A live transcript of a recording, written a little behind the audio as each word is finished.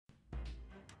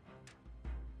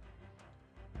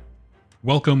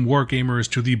Welcome, Wargamers,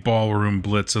 to the Ballroom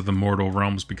Blitz of the Mortal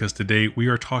Realms, because today we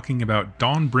are talking about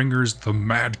Dawnbringer's The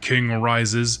Mad King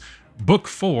Rises, Book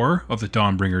 4 of the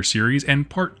Dawnbringer series, and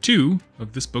Part 2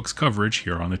 of this book's coverage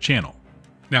here on the channel.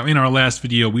 Now, in our last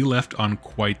video, we left on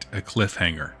quite a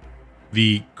cliffhanger.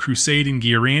 The crusade in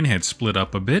Ghyran had split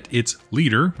up a bit. Its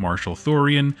leader, Marshall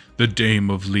Thorian, the Dame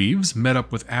of Leaves, met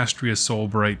up with Astria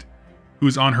Soulbright,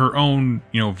 who's on her own,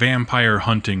 vampire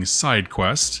hunting side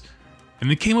quest, and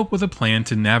they came up with a plan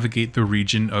to navigate the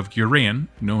region of Ghyran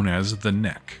known as the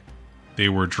Neck. They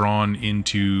were drawn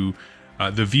into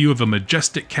the view of a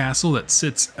majestic castle that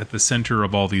sits at the center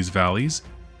of all these valleys,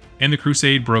 and the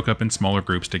crusade broke up in smaller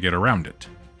groups to get around it.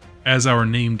 As our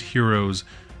named heroes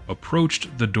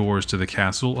approached the doors to the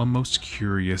castle, a most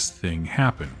curious thing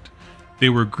happened. They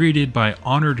were greeted by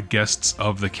honored guests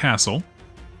of the castle.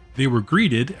 They were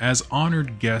greeted as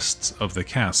honored guests of the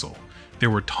castle. There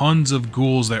were tons of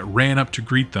ghouls that ran up to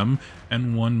greet them,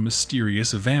 and one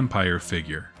mysterious vampire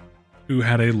figure, who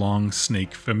had a long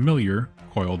snake familiar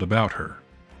coiled about her.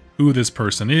 Who this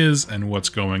person is and what's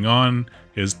going on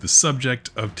is the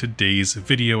subject of today's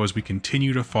video as we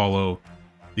continue to follow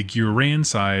the Ghyran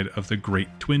side of the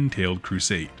Great Twin-Tailed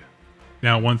Crusade.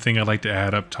 Now, one thing I'd like to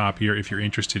add up top here, if you're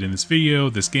interested in this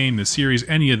video, this game, this series,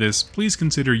 any of this, please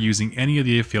consider using any of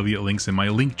the affiliate links in my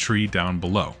link tree down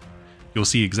below. You'll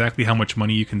see exactly how much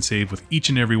money you can save with each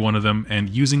and every one of them, and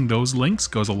using those links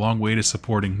goes a long way to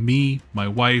supporting me, my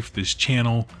wife, this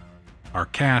channel, our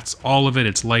cats, all of it.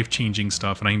 It's life-changing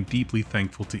stuff, and I'm deeply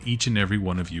thankful to each and every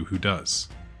one of you who does.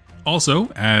 Also,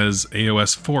 as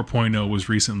AOS 4.0 was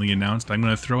recently announced, I'm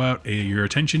going to throw out your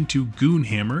attention to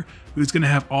Goonhammer, who's going to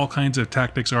have all kinds of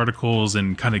tactics articles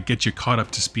and kind of get you caught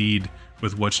up to speed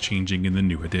with what's changing in the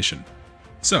new edition.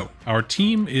 So, our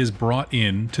team is brought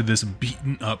in to this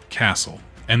beaten up castle,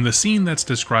 and the scene that's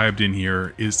described in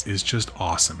here is just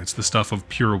awesome. It's the stuff of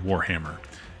pure Warhammer.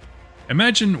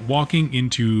 Imagine walking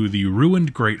into the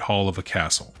ruined Great Hall of a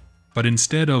castle, but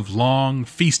instead of long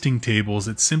feasting tables,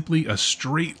 it's simply a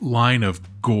straight line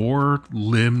of gore,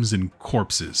 limbs, and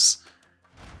corpses.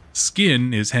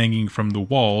 Skin is hanging from the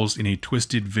walls in a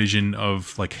twisted vision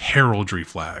of like heraldry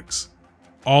flags.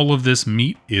 All of this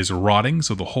meat is rotting,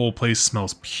 so the whole place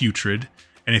smells putrid,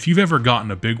 and if you've ever gotten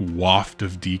a big waft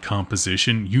of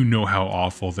decomposition, you know how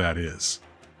awful that is.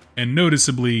 And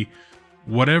noticeably,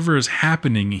 whatever is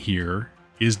happening here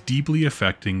is deeply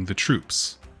affecting the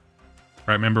troops.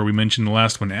 Right, remember we mentioned the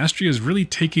last one, Astria is really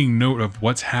taking note of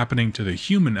what's happening to the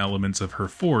human elements of her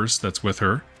force that's with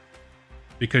her,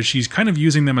 because she's kind of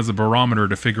using them as a barometer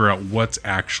to figure out what's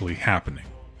actually happening.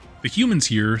 The humans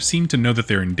here seem to know that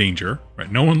they're in danger,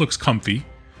 right? No one looks comfy,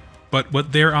 but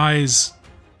what their eyes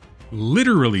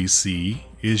literally see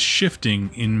is shifting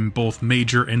in both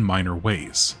major and minor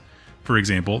ways. For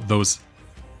example, those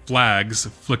flags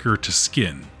flicker to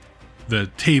skin.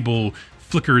 The table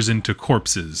flickers into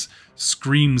corpses.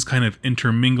 Screams kind of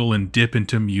intermingle and dip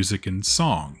into music and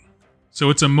song. So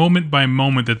it's a moment by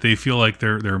moment that they feel like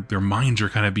their minds are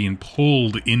kind of being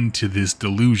pulled into this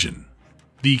delusion.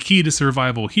 The key to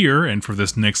survival here, and for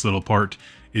this next little part,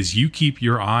 is you keep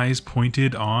your eyes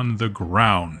pointed on the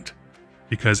ground.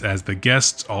 Because as the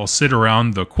guests all sit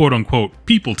around the quote-unquote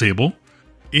people table,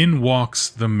 in walks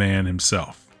the man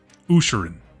himself,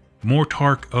 Usharan,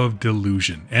 Mortarch of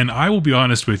Delusion. And I will be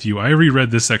honest with you, I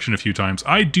reread this section a few times.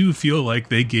 I do feel like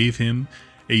they gave him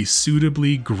a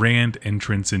suitably grand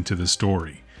entrance into the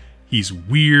story. He's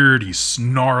weird, he's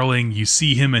snarling, you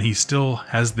see him and he still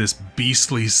has this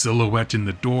beastly silhouette in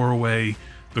the doorway.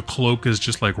 The cloak is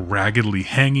just like raggedly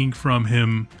hanging from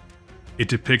him. It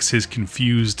depicts his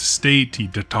confused state. He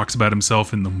talks about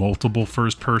himself in the multiple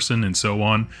first person and so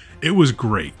on. It was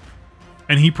great.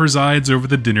 And he presides over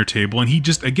the dinner table and he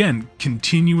just, again,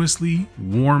 continuously,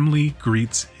 warmly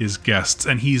greets his guests.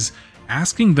 And he's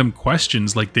asking them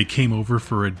questions like they came over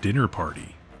for a dinner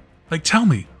party. Like, tell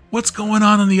me, what's going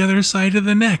on the other side of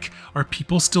the neck? Are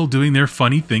people still doing their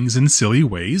funny things in silly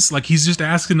ways? Like, he's just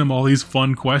asking them all these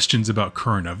fun questions about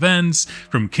current events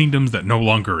from kingdoms that no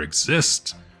longer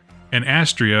exist. And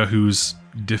Astria, who's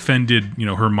defended,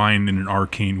 her mind in an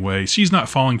arcane way, she's not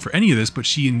falling for any of this, but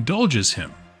she indulges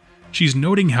him. She's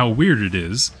noting how weird it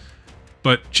is,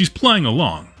 but she's playing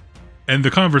along. And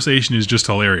the conversation is just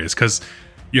hilarious, because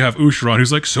you have Usharan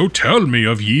who's like, "So tell me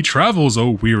of ye travels, O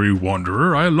weary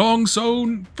wanderer, I long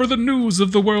so for the news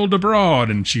of the world abroad."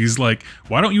 And she's like,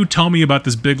 "Why don't you tell me about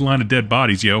this big line of dead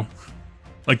bodies, yo?"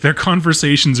 Like, their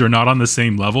conversations are not on the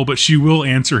same level, but she will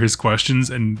answer his questions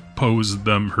and pose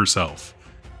them herself.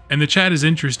 And the chat is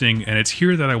interesting, and it's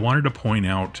here that I wanted to point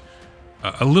out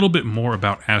a little bit more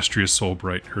about Astria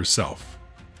Soulbright herself.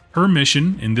 Her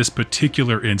mission in this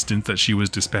particular instance that she was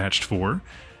dispatched for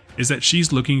is that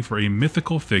she's looking for a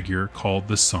mythical figure called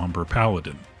the Somber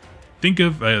Paladin. Think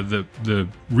of the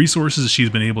resources she's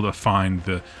been able to find,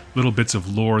 the little bits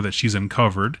of lore that she's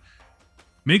uncovered,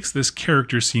 makes this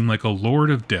character seem like a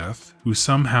lord of death who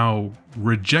somehow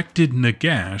rejected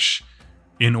Nagash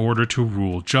in order to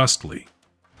rule justly.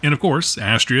 And of course,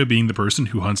 Astria, being the person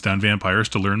who hunts down vampires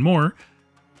to learn more,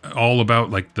 all about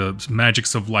like the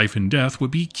magics of life and death,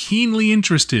 would be keenly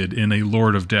interested in a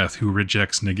lord of death who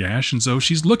rejects Nagash, and so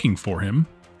she's looking for him,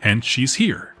 hence she's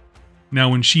here. Now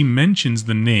when she mentions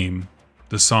the name,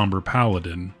 the Somber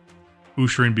Paladin,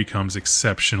 Usharin becomes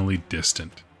exceptionally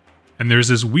distant. And there's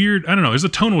this weird, I don't know, there's a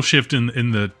tonal shift in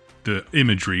the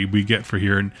imagery we get for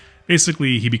here, and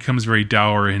basically he becomes very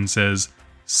dour and says,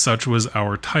 "Such was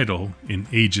our title in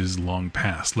ages long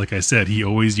past." Like I said, he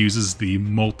always uses the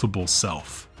multiple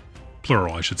self.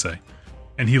 Plural, I should say.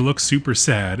 And he looks super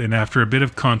sad, and after a bit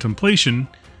of contemplation,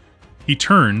 he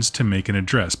turns to make an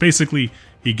address. Basically,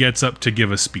 he gets up to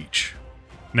give a speech.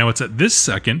 Now it's at this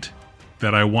second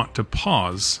that I want to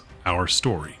pause our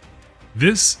story.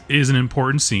 This is an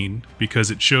important scene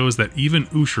because it shows that even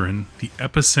Usharin, the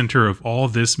epicenter of all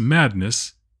this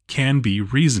madness, can be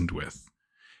reasoned with.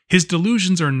 His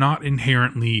delusions are not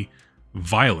inherently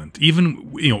violent,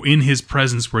 even in his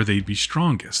presence where they'd be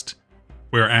strongest.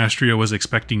 Where Astria was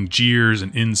expecting jeers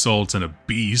and insults and a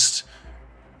beast,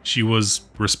 she was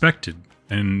respected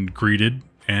and greeted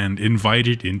and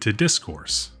invited into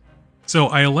discourse. So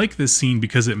I like this scene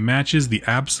because it matches the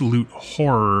absolute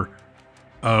horror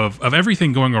of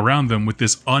everything going around them with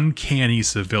this uncanny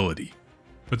civility.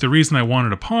 But the reason I wanted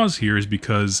to pause here is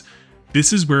because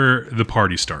this is where the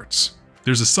party starts.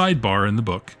 There's a sidebar in the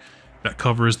book that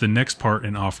covers the next part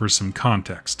and offers some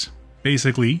context.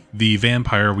 Basically, the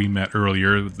vampire we met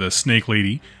earlier, the Snake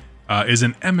Lady, is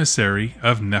an emissary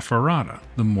of Neferata,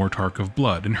 the Mortarch of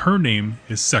Blood, and her name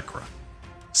is Sekra.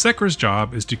 Sekra's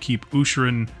job is to keep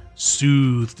Usharin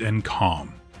soothed and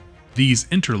calm. These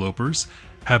interlopers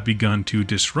have begun to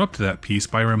disrupt that peace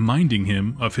by reminding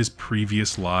him of his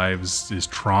previous lives, his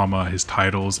trauma, his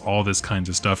titles, all this kinds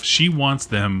of stuff. She wants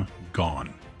them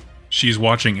gone. She's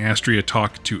watching Astria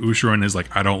talk to Usharin and is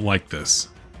like, "I don't like this."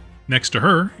 Next to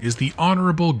her is the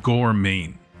Honorable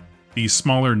Gormain, the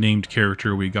smaller named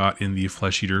character we got in the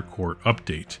Flesh Eater Court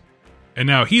update. And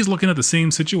now he's looking at the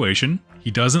same situation.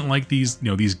 He doesn't like these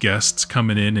guests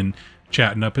coming in and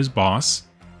chatting up his boss.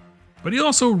 But he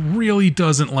also really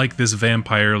doesn't like this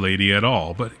vampire lady at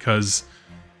all, because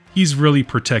he's really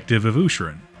protective of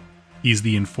Usharin. He's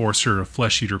the enforcer of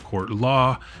Flesh Eater Court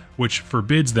law, which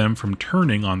forbids them from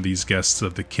turning on these guests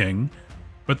of the king.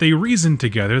 But they reasoned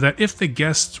together that if the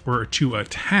guests were to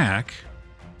attack,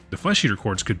 the Flesh Eater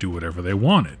Courts could do whatever they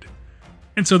wanted.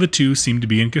 And so the two seem to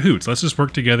be in cahoots. Let's just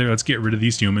work together, let's get rid of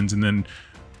these humans, and then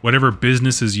whatever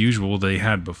business as usual they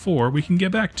had before, we can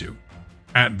get back to.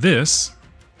 At this,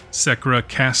 Sekra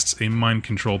casts a mind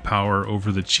control power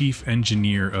over the chief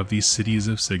engineer of the Cities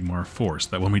of Sigmar force,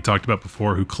 that one we talked about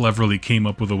before, who cleverly came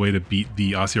up with a way to beat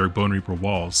the Ossiarch Bone Reaper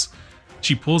walls.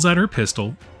 She pulls out her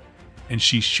pistol, and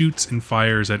she shoots and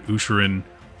fires at Usharin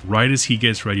right as he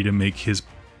gets ready to make his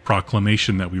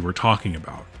proclamation that we were talking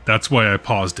about. That's why I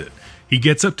paused it. He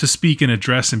gets up to speak and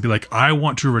address and be like, "I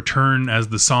want to return as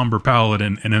the Somber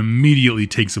Paladin," and immediately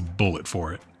takes a bullet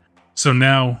for it. So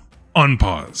now,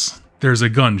 unpause. There's a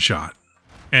gunshot.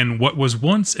 And what was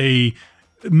once a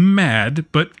mad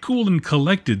but cool and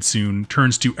collected soon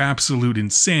turns to absolute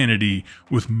insanity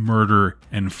with murder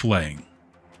and flaying.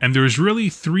 And there's really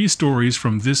 3 stories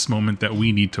from this moment that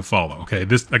we need to follow. Okay,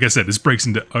 this, like I said, this breaks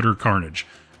into utter carnage.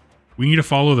 We need to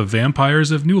follow the vampires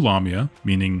of New Lamia,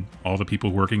 meaning all the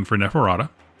people working for Neferata,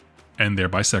 and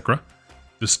thereby Sekra,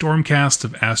 the Stormcast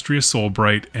of Astria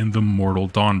Soulbright, and the Mortal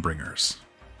Dawnbringers.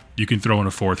 You can throw in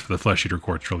a 4th for the Flesh Eater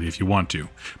Court, really, if you want to.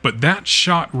 But that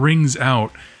shot rings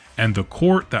out, and the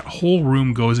court, that whole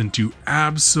room, goes into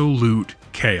absolute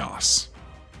chaos.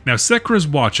 Now, Sekra's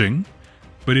watching,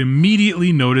 but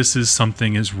immediately notices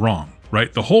something is wrong,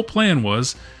 right? The whole plan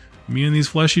was, me and these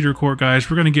Flesh Eater Court guys,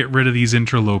 we're going to get rid of these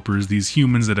interlopers, these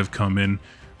humans that have come in.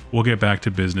 We'll get back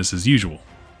to business as usual.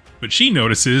 But she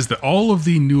notices that all of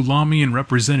the New Lamian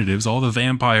representatives, all the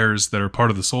vampires that are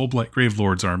part of the Soulblight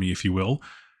Gravelord's army, if you will,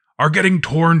 are getting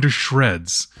torn to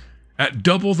shreds at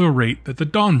double the rate that the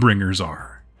Dawnbringers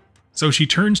are. So she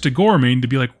turns to Gormain to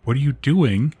be like, "What are you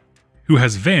doing?" who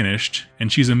has vanished,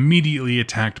 and she's immediately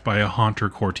attacked by a Haunter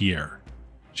Courtier.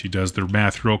 She does the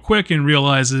math real quick and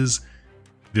realizes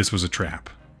this was a trap.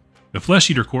 The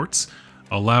Flesh Eater Courts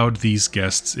allowed these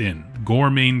guests in.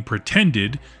 Gormain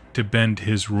pretended to bend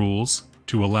his rules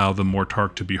to allow the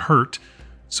Mortarch to be hurt,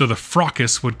 so the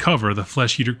fracas would cover the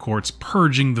Flesh Eater courts,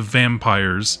 purging the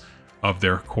vampires of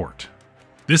their court.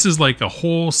 This is like a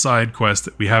whole side quest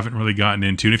that we haven't really gotten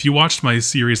into, and if you watched my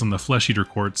series on the Flesh Eater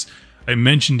courts, I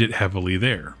mentioned it heavily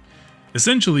there.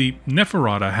 Essentially,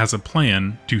 Neferata has a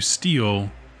plan to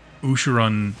steal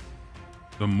Ushuran,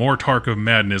 the Mortarch of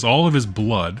Madness, all of his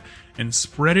blood, and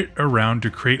spread it around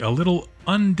to create a little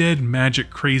undead magic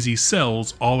crazy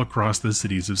cells all across the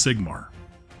cities of Sigmar.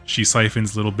 She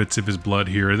siphons little bits of his blood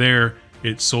here or there,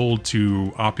 it's sold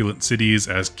to opulent cities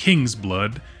as king's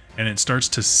blood, and it starts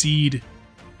to seed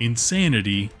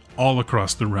insanity all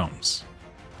across the realms.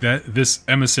 This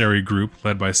emissary group,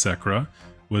 led by Sekra,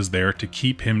 was there to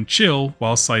keep him chill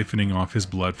while siphoning off his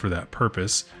blood for that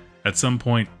purpose. At some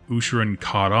point, Ushuran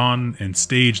caught on and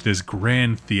staged this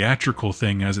grand theatrical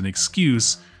thing as an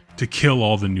excuse to kill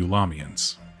all the New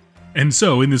Lamians. And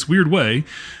so, in this weird way,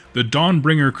 the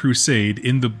Dawnbringer Crusade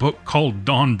in the book called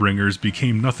Dawnbringers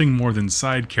became nothing more than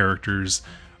side characters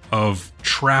of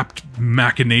trapped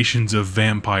machinations of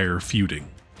vampire feuding.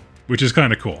 Which is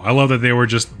kind of cool. I love that they were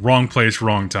just wrong place,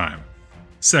 wrong time.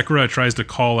 Sekra tries to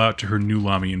call out to her New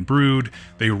Lamian brood.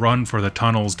 They run for the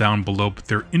tunnels down below, but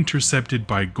they're intercepted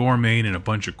by Gormain and a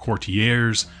bunch of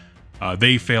courtiers.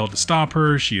 They fail to stop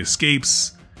her. She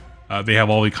escapes. They have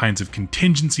all the kinds of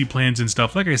contingency plans and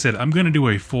stuff. Like I said, I'm going to do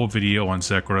a full video on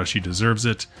Sekra. She deserves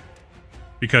it.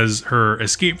 Because her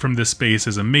escape from this space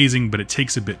is amazing, but it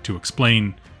takes a bit to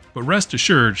explain. But rest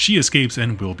assured, she escapes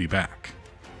and will be back.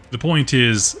 The point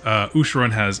is,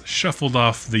 Ushuran has shuffled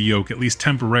off the yoke, at least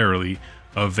temporarily,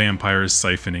 of vampires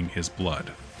siphoning his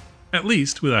blood. At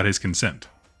least without his consent.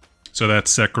 So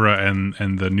that's Sekra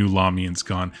and the New Lamians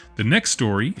gone. The next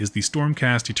story is the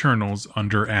Stormcast Eternals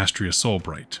under Astria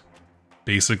Soulbright.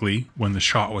 Basically, when the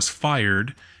shot was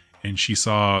fired and she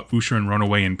saw Ushuran run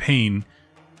away in pain,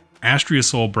 Astria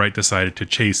Soulbright decided to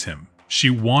chase him. She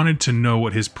wanted to know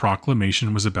what his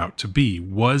proclamation was about to be.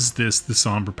 Was this the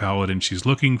Somber Paladin she's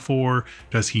looking for?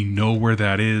 Does he know where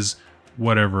that is?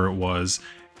 Whatever it was.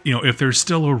 You know, if there's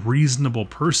still a reasonable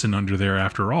person under there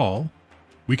after all,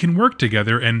 we can work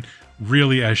together. And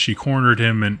really, as she cornered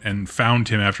him and found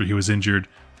him after he was injured,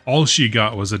 all she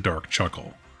got was a dark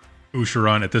chuckle.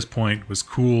 Ushuran at this point was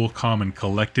cool, calm, and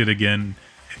collected again.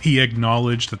 He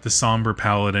acknowledged that the Somber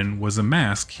Paladin was a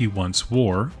mask he once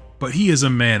wore, but he is a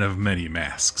man of many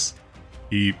masks.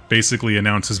 He basically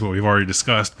announces what we've already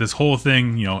discussed. This whole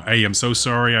thing, you know, hey, I'm so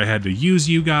sorry I had to use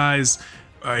you guys.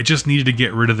 I just needed to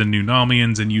get rid of the New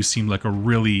Lamians, and you seemed like a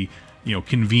really, you know,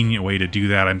 convenient way to do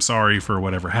that. I'm sorry for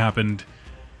whatever happened.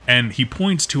 And he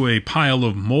points to a pile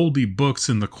of moldy books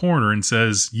in the corner and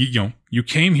says, you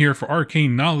came here for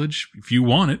arcane knowledge. If you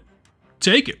want it,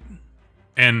 take it.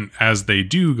 And as they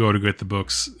do go to get the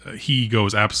books, he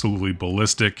goes absolutely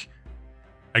ballistic.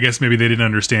 I guess maybe they didn't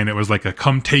understand it was like a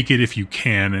come take it if you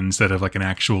can instead of like an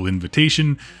actual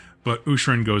invitation. But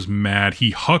Ushuran goes mad.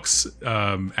 He hucks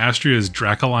Astria's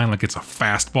Dracoline like it's a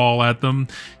fastball at them.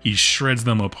 He shreds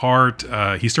them apart.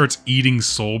 He starts eating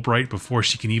Soulbright before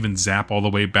she can even zap all the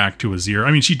way back to Azir.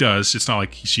 I mean, she does. It's not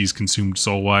like she's consumed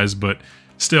soul-wise, but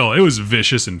still, it was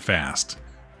vicious and fast.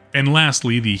 And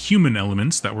lastly, the human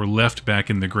elements that were left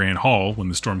back in the Grand Hall when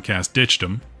the Stormcast ditched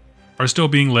them are still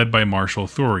being led by Marshal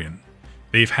Thorian.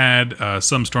 They've had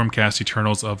some Stormcast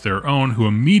Eternals of their own who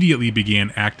immediately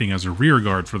began acting as a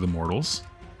rearguard for the mortals.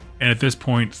 And at this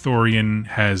point, Thorian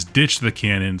has ditched the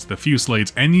cannons, the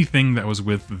fusillades, anything that was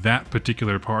with that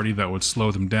particular party that would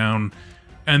slow them down,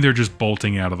 and they're just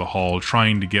bolting out of the hall,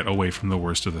 trying to get away from the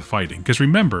worst of the fighting. Because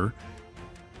remember,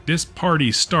 this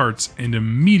party starts and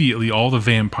immediately all the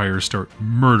vampires start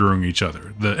murdering each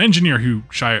other. The engineer who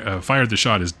fired the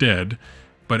shot is dead,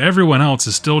 but everyone else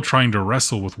is still trying to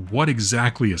wrestle with what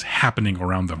exactly is happening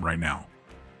around them right now.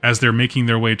 As they're making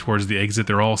their way towards the exit,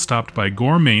 they're all stopped by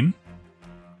Gormain,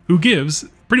 who gives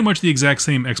pretty much the exact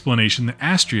same explanation that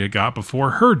Astria got before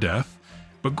her death,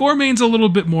 but Gormain's a little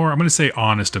bit more, I'm going to say,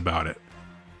 honest about it.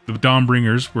 The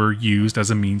Dawnbringers were used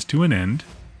as a means to an end,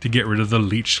 to get rid of the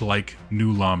leech-like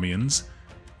New Lamians,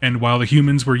 and while the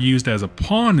humans were used as a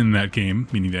pawn in that game,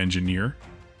 meaning the engineer,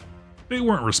 they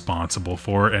weren't responsible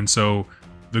for it, and so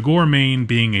the Gormain,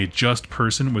 being a just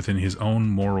person within his own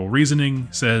moral reasoning,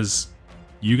 says,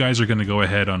 you guys are going to go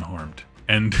ahead unharmed.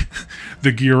 And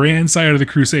the Guran side of the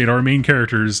Crusade, our main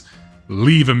characters,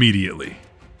 leave immediately.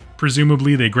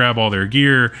 Presumably they grab all their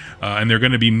gear, and they're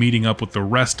going to be meeting up with the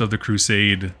rest of the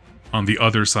Crusade on the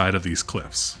other side of these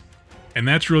cliffs. And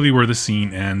that's really where the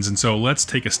scene ends, and so let's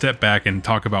take a step back and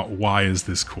talk about why is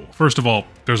this cool. First of all,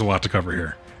 there's a lot to cover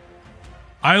here.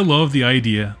 I love the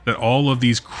idea that all of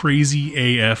these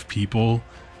crazy AF people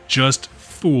just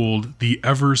fooled the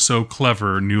ever so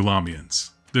clever New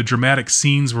Lamians. The dramatic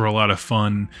scenes were a lot of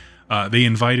fun. They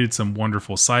invited some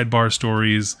wonderful sidebar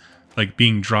stories, like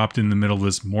being dropped in the middle of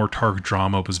this Mortarch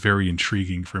drama was very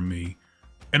intriguing for me.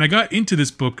 And I got into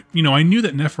this book, I knew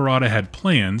that Neferata had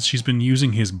plans, she's been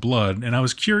using his blood, and I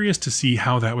was curious to see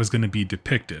how that was going to be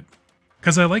depicted.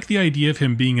 Because I like the idea of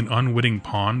him being an unwitting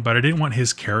pawn, but I didn't want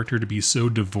his character to be so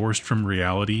divorced from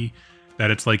reality that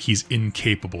it's like he's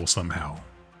incapable somehow.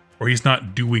 Or he's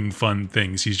not doing fun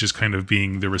things, he's just kind of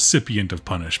being the recipient of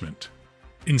punishment.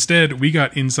 Instead, we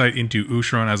got insight into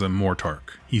Usharan as a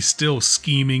Mortarch. He's still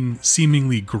scheming,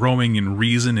 seemingly growing in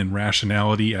reason and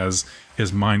rationality as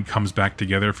his mind comes back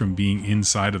together from being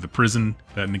inside of the prison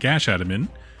that Nagash had him in.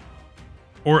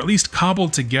 Or at least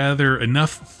cobbled together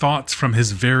enough thoughts from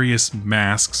his various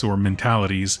masks or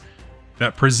mentalities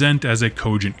that present as a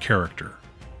cogent character.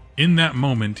 In that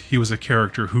moment, he was a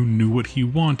character who knew what he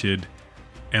wanted,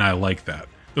 and I like that.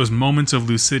 Those moments of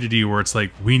lucidity where it's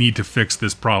like, we need to fix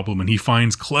this problem, and he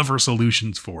finds clever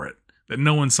solutions for it that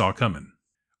no one saw coming.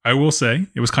 I will say,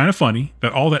 it was kind of funny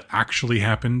that all that actually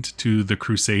happened to the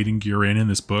Crusade and Gurren in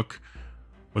this book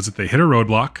was that they hit a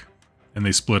roadblock, and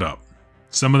they split up.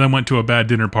 Some of them went to a bad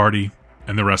dinner party,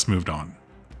 and the rest moved on.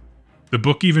 The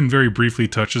book even very briefly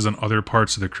touches on other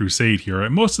parts of the Crusade here,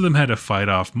 and most of them had to fight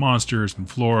off monsters and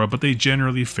flora, but they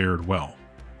generally fared well.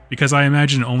 Because I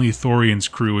imagine only Thorian's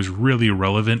crew is really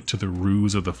relevant to the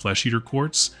ruse of the Flesh Eater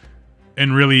courts,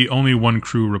 and really only one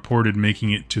crew reported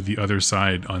making it to the other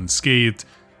side unscathed,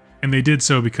 and they did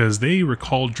so because they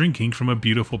recalled drinking from a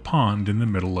beautiful pond in the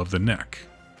middle of the neck.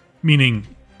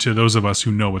 Meaning, to those of us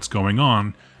who know what's going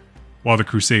on, while the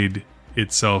Crusade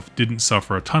itself didn't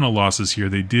suffer a ton of losses here,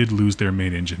 they did lose their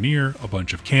main engineer, a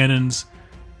bunch of cannons,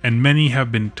 and many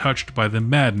have been touched by the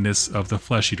madness of the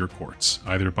Flesh Eater courts,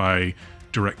 either by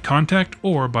direct contact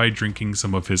or by drinking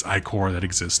some of his ichor that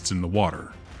exists in the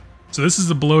water. So this is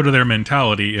a blow to their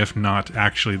mentality, if not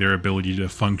actually their ability to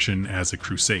function as a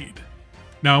crusade.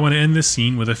 Now I want to end this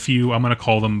scene with a few, I'm going to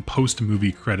call them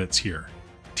post-movie credits here.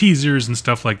 Teasers and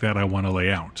stuff like that I want to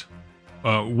lay out.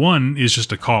 One is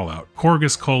just a call out.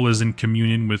 Korgus Kul is in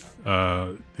communion with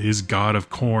his god of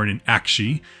corn in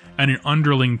Akshi, and an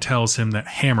underling tells him that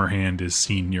Hammerhand is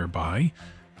seen nearby.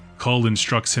 Kul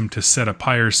instructs him to set a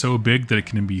pyre so big that it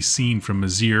can be seen from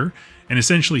Azir, and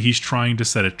essentially he's trying to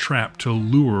set a trap to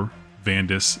lure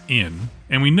Vandus in,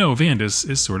 and we know Vandus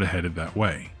is sort of headed that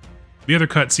way. The other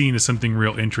cutscene is something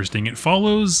real interesting. It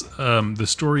follows the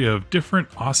story of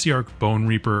different Ossiarch Bone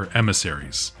Reaper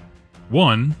emissaries.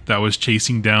 One that was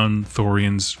chasing down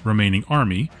Thorian's remaining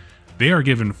army. They are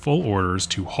given full orders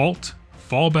to halt,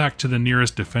 fall back to the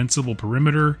nearest defensible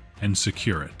perimeter, and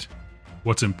secure it.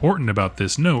 What's important about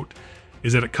this note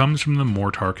is that it comes from the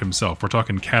Mortarch himself. We're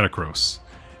talking Katakros,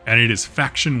 and it is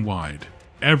faction-wide.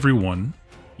 Everyone,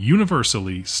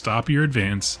 universally, stop your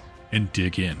advance and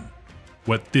dig in.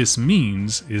 What this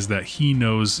means is that he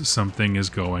knows something is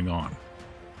going on,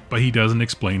 but he doesn't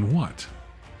explain what.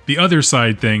 The other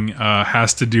side thing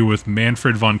has to do with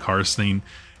Manfred von Karstein.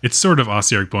 It's sort of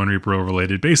Ossiarch Bone Reaper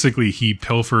related. Basically, he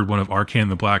pilfered one of Arcan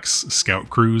the Black's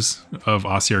scout crews of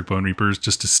Ossiarch Bone Reapers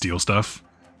just to steal stuff.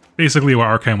 Basically,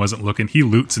 while Arcan wasn't looking, he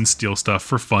loots and steals stuff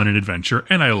for fun and adventure,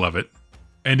 and I love it.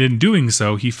 And in doing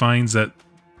so, he finds that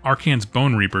Arcan's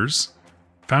Bone Reapers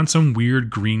found some weird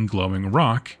green glowing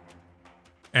rock,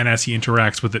 and as he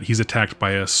interacts with it, he's attacked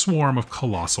by a swarm of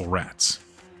colossal rats.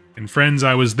 And friends,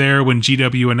 I was there when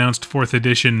GW announced 4th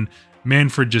edition.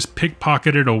 Manfred just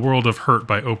pickpocketed a world of hurt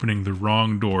by opening the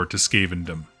wrong door to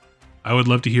Skavendom. I would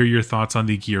love to hear your thoughts on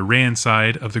the Gurren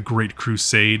side of the Great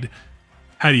Crusade.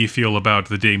 How do you feel about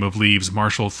the Dame of Leaves,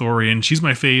 Marshall Thorian? She's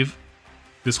my fave.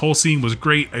 This whole scene was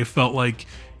great. I felt like,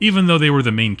 even though they were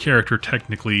the main character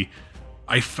technically,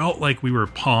 I felt like we were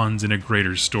pawns in a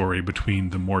greater story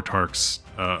between the Mortarchs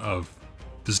of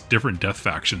just different death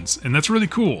factions, and that's really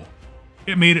cool.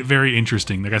 It made it very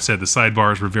interesting. Like I said, the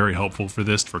sidebars were very helpful for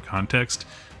this, for context,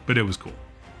 but it was cool.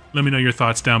 Let me know your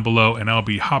thoughts down below, and I'll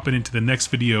be hopping into the next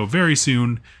video very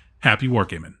soon. Happy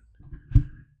wargaming.